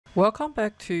Welcome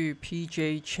back to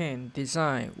PJ Chen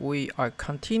Design. We are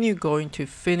going to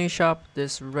finish up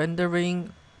this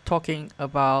rendering talking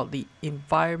about the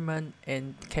environment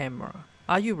and camera.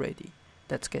 Are you ready?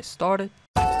 Let's get started.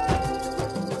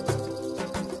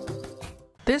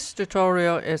 This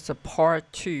tutorial is a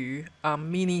part 2, a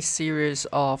mini series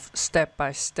of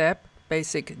step-by-step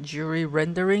basic jewelry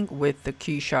rendering with the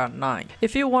KeyShot 9.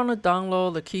 If you want to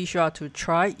download the KeyShot to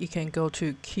try, you can go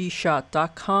to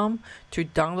KeyShot.com to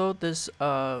download this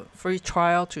free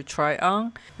trial to try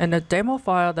on, and the demo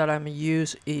file that I'm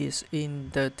use is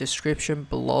in the description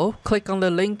below. Click on the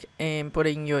link and put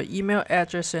in your email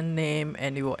address and name,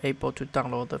 and you will able to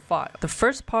download the file. The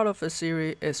first part of the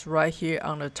series is right here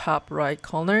on the top right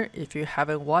corner. If you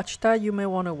haven't watched that, you may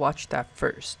want to watch that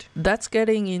first. That's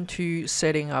getting into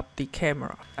setting up the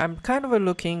camera. I'm kind of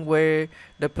looking where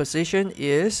the position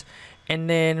is, and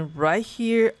then right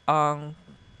here on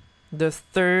the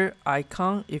third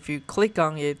icon, if you click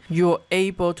on it, you're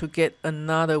able to get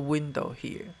another window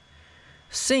here.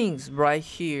 Since right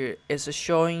here is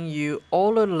showing you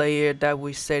all the layer that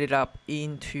we set it up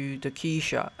into the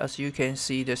KeyShot. As you can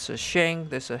see, there's a shank,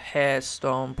 there's a head,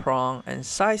 stone, prong, and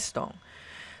side stone.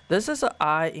 This is an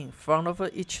eye in front of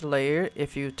each layer.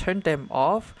 If you turn them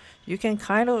off, you can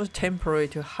kind of temporarily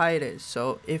to hide it.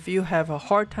 So if you have a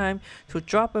hard time to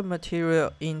drop a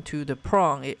material into the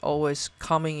prong, it always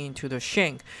coming into the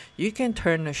shank. You can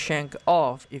turn the shank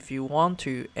off if you want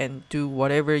to and do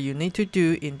whatever you need to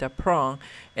do in the prong,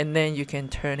 and then you can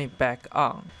turn it back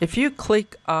on. If you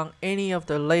click on any of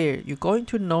the layer, you're going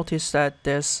to notice that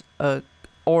there's a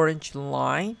orange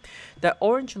line. That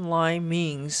orange line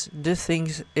means this thing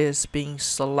is being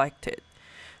selected.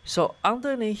 So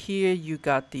underneath here you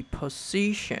got the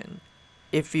position.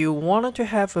 If you wanted to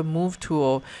have a move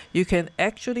tool, you can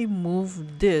actually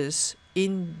move this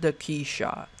in the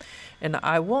KeyShot. And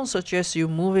I won't suggest you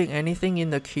moving anything in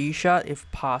the KeyShot if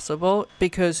possible,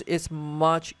 because it's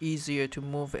much easier to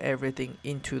move everything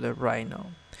into the RHINO.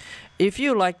 If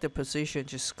you like the position,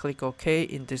 just click OK.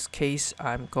 In this case,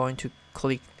 I'm going to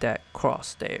click that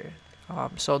cross there.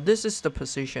 So this is the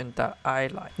position that I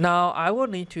like. Now I will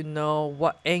need to know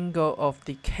what angle of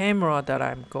the camera that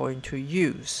I'm going to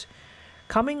use.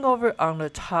 Coming over on the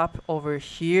top over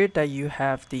here that you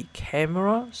have the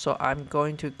camera, so I'm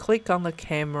going to click on the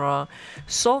camera.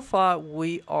 So far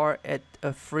we are at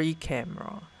a free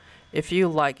camera. If you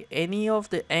like any of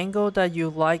the angle that you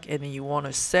like and you want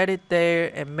to set it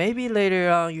there, and maybe later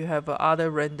on you have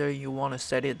other render you want to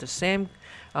set it the same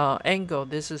angle,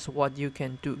 this is what you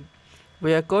can do.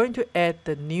 We are going to add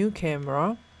the new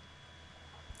camera,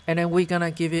 and then we're gonna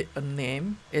give it a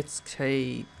name. It's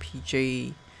a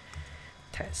PJ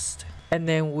test, and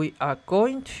then we are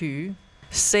going to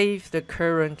save the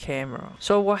current camera.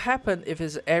 So what happened if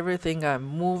it's everything I'm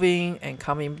moving and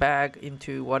coming back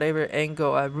into whatever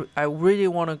angle I really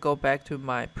want to go back to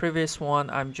my previous one,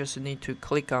 I just need to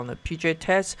click on the PJ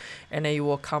test, and then it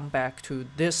will come back to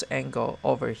this angle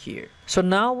over here. So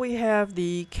now we have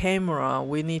the camera,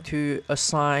 we need to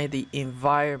assign the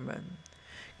environment.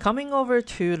 Coming over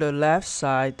to the left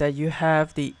side, that you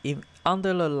have the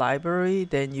under the library,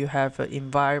 then you have an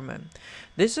environment.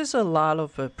 This is a lot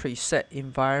of a preset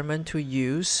environment to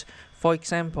use. For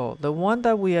example, the one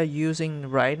that we are using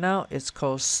right now is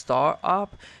called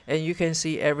Startup, and you can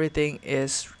see everything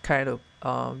is kind of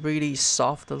really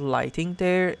soft lighting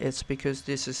there. It's because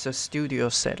this is a studio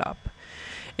setup.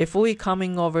 If we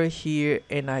coming over here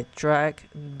and I drag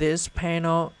this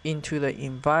panel into the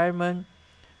environment,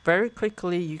 very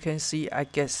quickly you can see I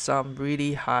get some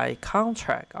really high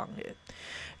contrast on it.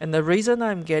 And the reason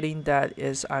I'm getting that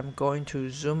is I'm going to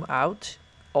zoom out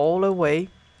all the way,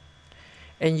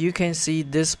 and you can see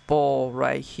this ball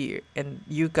right here, and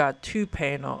you got two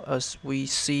panels as we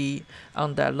see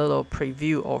on that little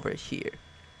preview over here.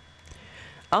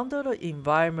 Under the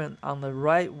environment on the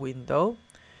right window,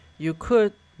 you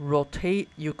could rotating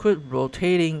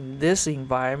this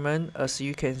environment. As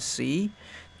you can see,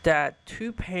 that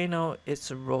two panel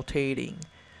is rotating.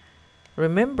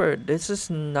 Remember, this is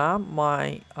not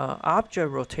my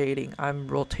object rotating. I'm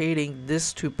rotating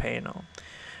this two panel.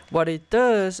 What it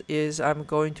does is I'm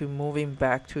going to moving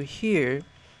back to here.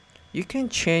 You can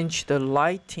change the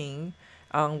lighting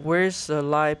on where's the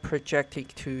light projected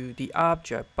to the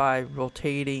object by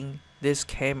rotating this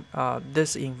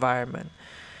environment.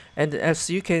 And as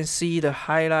you can see, the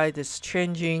highlight is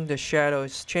changing, the shadow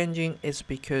is changing. It's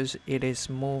because it is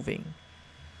moving.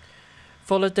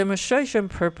 For the demonstration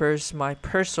purpose, I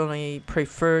personally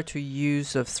prefer to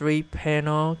use a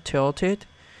 3-panel tilted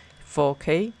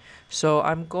 4K. So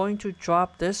I'm going to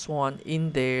drop this one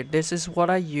in there. This is what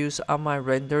I use on my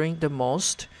rendering the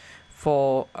most.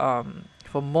 for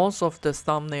most of the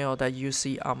thumbnail that you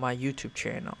see on my YouTube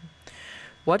channel.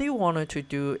 What you wanted to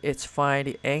do is find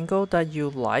the angle that you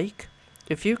like.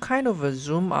 If you kind of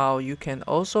zoom out, you can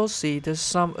also see there's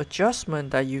some adjustment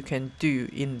that you can do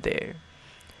in there.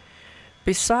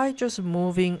 Besides just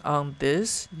moving on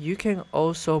this, you can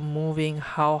also moving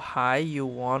how high you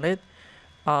want it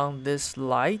on this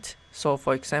light. So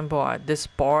for example, this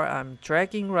bar I'm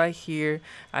dragging right here,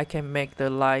 I can make the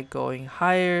light going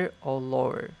higher or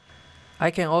lower. I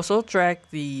can also drag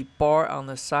the bar on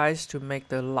the sides to make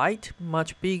the light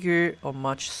much bigger or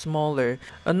much smaller.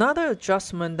 Another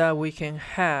adjustment that we can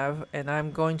have, and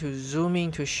I'm going to zoom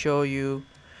in to show you,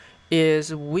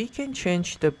 is we can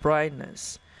change the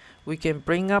brightness. We can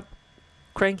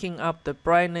cranking up the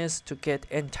brightness to get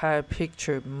entire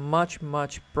picture much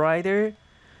brighter,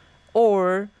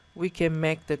 or we can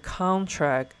make the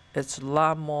contrast it's a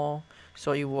lot more,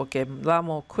 so it will get a lot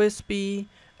more crispy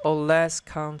or less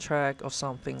contrast or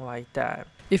something like that.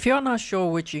 If you're not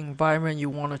sure which environment you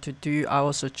wanted to do, I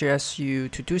will suggest you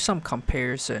to do some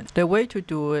comparison. The way to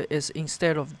do it is,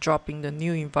 instead of dropping the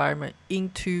new environment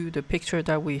into the picture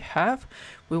that we have,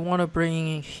 we want to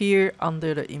bring in here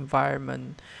under the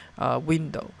environment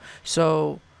window.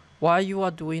 So while you are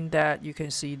doing that, you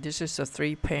can see this is a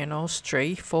 3-panel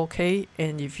straight 4K,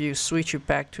 and if you switch it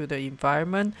back to the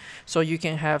environment, so you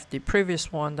can have the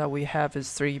previous one that we have is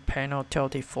 3-panel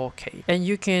tilted 4K, and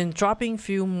you can drop in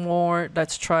few more.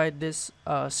 Let's try this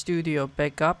studio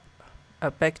backdrop,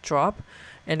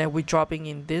 and then we're dropping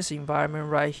in this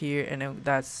environment right here, and then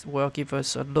that's will give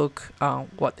us a look on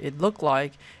what it looked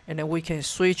like, and then we can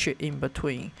switch it in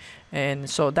between, and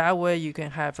so that way you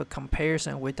can have a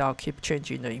comparison without keep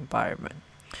changing the environment.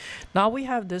 Now we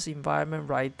have this environment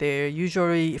right there.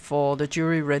 Usually for the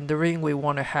jewelry rendering, we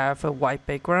want to have a white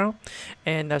background,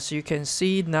 and as you can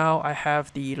see now, I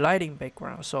have the lighting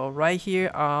background. So right here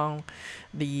on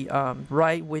the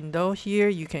right window here,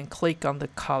 you can click on the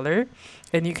color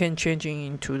and you can change it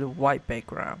into the white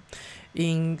background.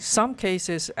 In some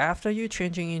cases, after you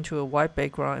changing into a white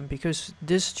background, and because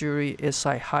this jewelry is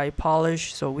like high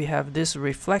polish, so we have this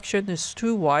reflection is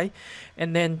too white,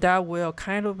 and then that will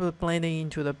kind of blending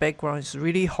into the background. It's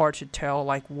really hard to tell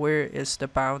like where is the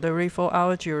boundary for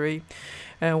our jewelry.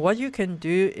 And what you can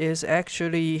do is,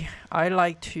 actually I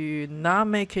like to not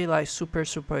make it like super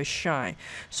shine,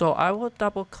 so I will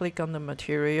double click on the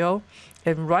material,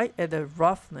 and right at the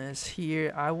roughness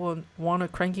here, I will want to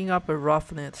cranking up the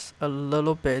roughness a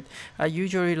little bit. I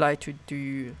usually like to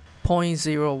do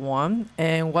 0.01,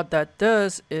 and what that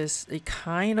does is it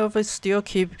kind of still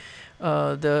keep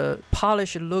the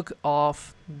polished look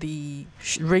of the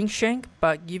ring shank,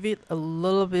 but give it a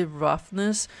little bit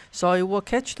roughness, so it will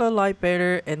catch the light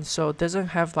better, and so it doesn't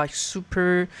have like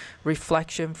super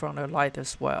reflection from the light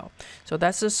as well. So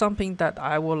that's just something that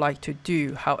I would like to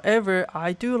do. However,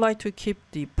 I do like to keep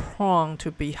the prong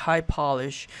to be high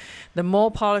polish. The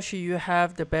more polish you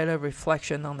have, the better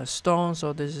reflection on the stone,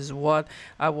 so this is what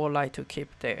I would like to keep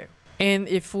there. And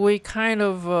if we kind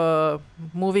of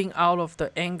moving out of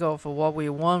the angle of what we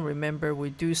want, remember we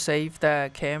do save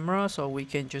that camera, so we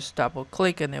can just double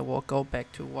click and it will go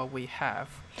back to what we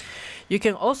have. You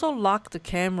can also lock the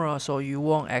camera so you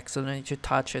won't accidentally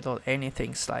touch it or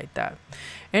anything like that.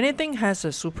 Anything has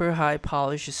a super high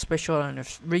polish, especially on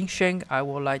the ring shank, I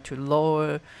would like to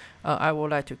lower. I would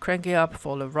like to crank it up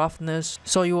for the roughness,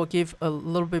 so you will give a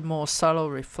little bit more subtle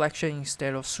reflection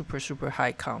instead of super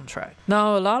high contrast.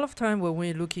 Now, a lot of time when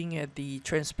we're looking at the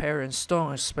transparent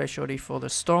stone, especially for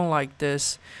the stone like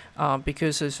this,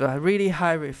 because it's a really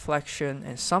high reflection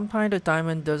and sometimes the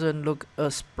diamond doesn't look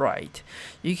as bright,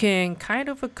 you can kind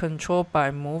of control by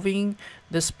moving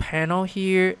this panel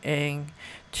here and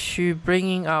to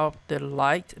bringing out the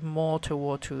light more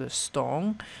toward to the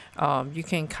stone. You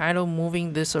can kind of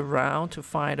moving this around to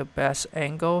find the best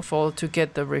angle to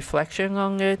get the reflection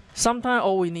on it. Sometimes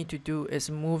all we need to do is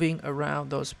moving around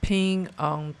those pins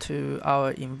onto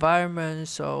our environment,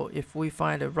 so if we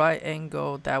find the right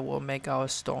angle, that will make our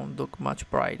stone look much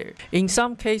brighter. In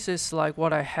some cases, like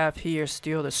what I have here,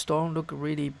 still the stone look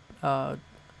really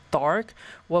dark.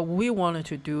 What we wanted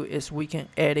to do is we can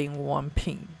add in one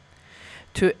pin.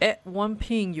 To add one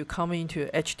pin, you come into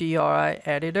HDRI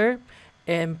editor,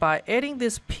 and by adding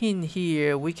this pin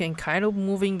here, we can kind of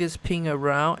moving this pin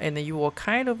around, and then you will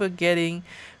kind of getting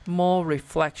more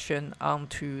reflection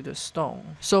onto the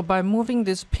stone. So by moving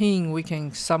this pin, we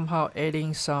can somehow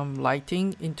adding some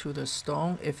lighting into the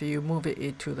stone if you move it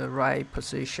into the right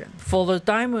position. For the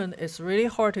diamond, it's really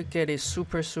hard to get it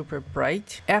super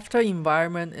bright. After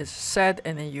environment is set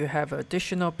and then you have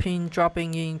additional pin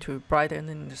dropping in to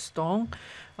brighten the stone,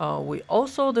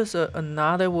 There's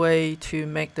another way to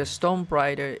make the stone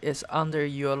brighter is under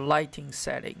your lighting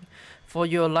setting. For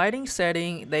your lighting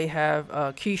setting, they have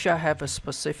KeyShot have a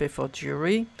specific for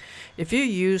jewelry. If you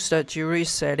use the jewelry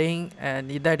setting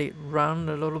and you let it run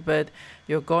a little bit,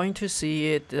 you're going to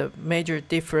see it. The major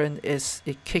difference is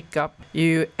it kick up.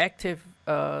 You active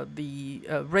the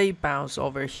ray bounce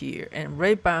over here, and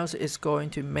ray bounce is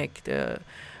going to make the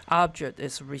object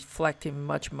is reflecting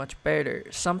much better.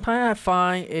 Sometimes I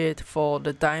find it for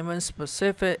the diamond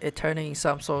specific, it turning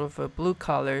some sort of a blue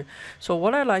color. So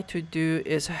what I like to do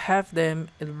is have them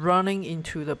running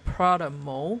into the product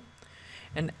mode,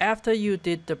 and after you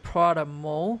did the product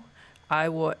mode, I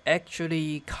will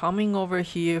actually coming over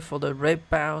here for the red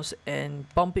bounce and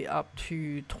bump it up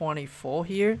to 24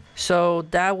 here. So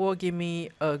that will give me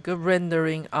a good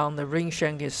rendering on the ring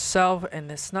shank itself,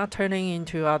 and it's not turning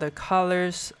into other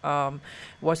colors.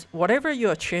 Whatever you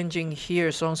are changing here,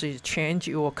 as long as you change,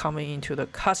 it will come into the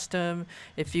custom.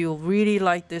 If you really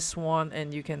like this one,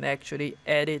 and you can actually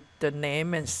edit the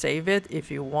name and save it if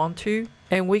you want to.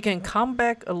 And we can come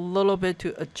back a little bit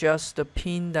to adjust the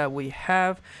pin that we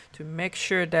have to make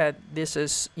sure that this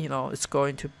is, it's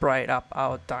going to bright up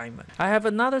our diamond. I have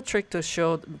another trick to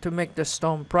show to make the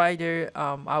stone brighter.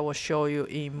 I will show you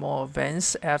in more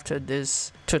advanced after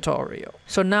this tutorial.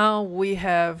 So now we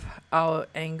have our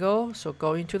angle. So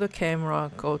go into the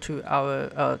camera, go to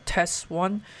our test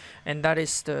one, and that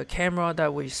is the camera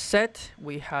that we set.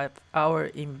 We have our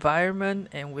environment,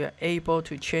 and we are able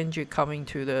to change it coming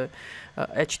to the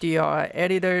HDRI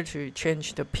editor to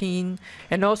change the pin.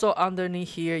 And also underneath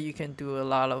here you can do a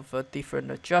lot of different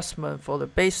adjustment. For the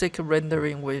basic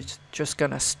rendering, we're just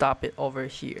gonna stop it over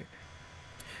here.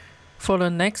 For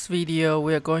the next video,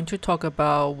 we are going to talk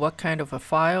about what kind of a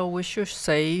file we should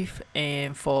save,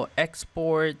 and for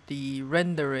export the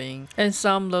rendering, and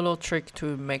some little trick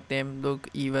to make them look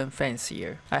even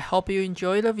fancier. I hope you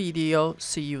enjoy the video.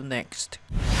 See you next.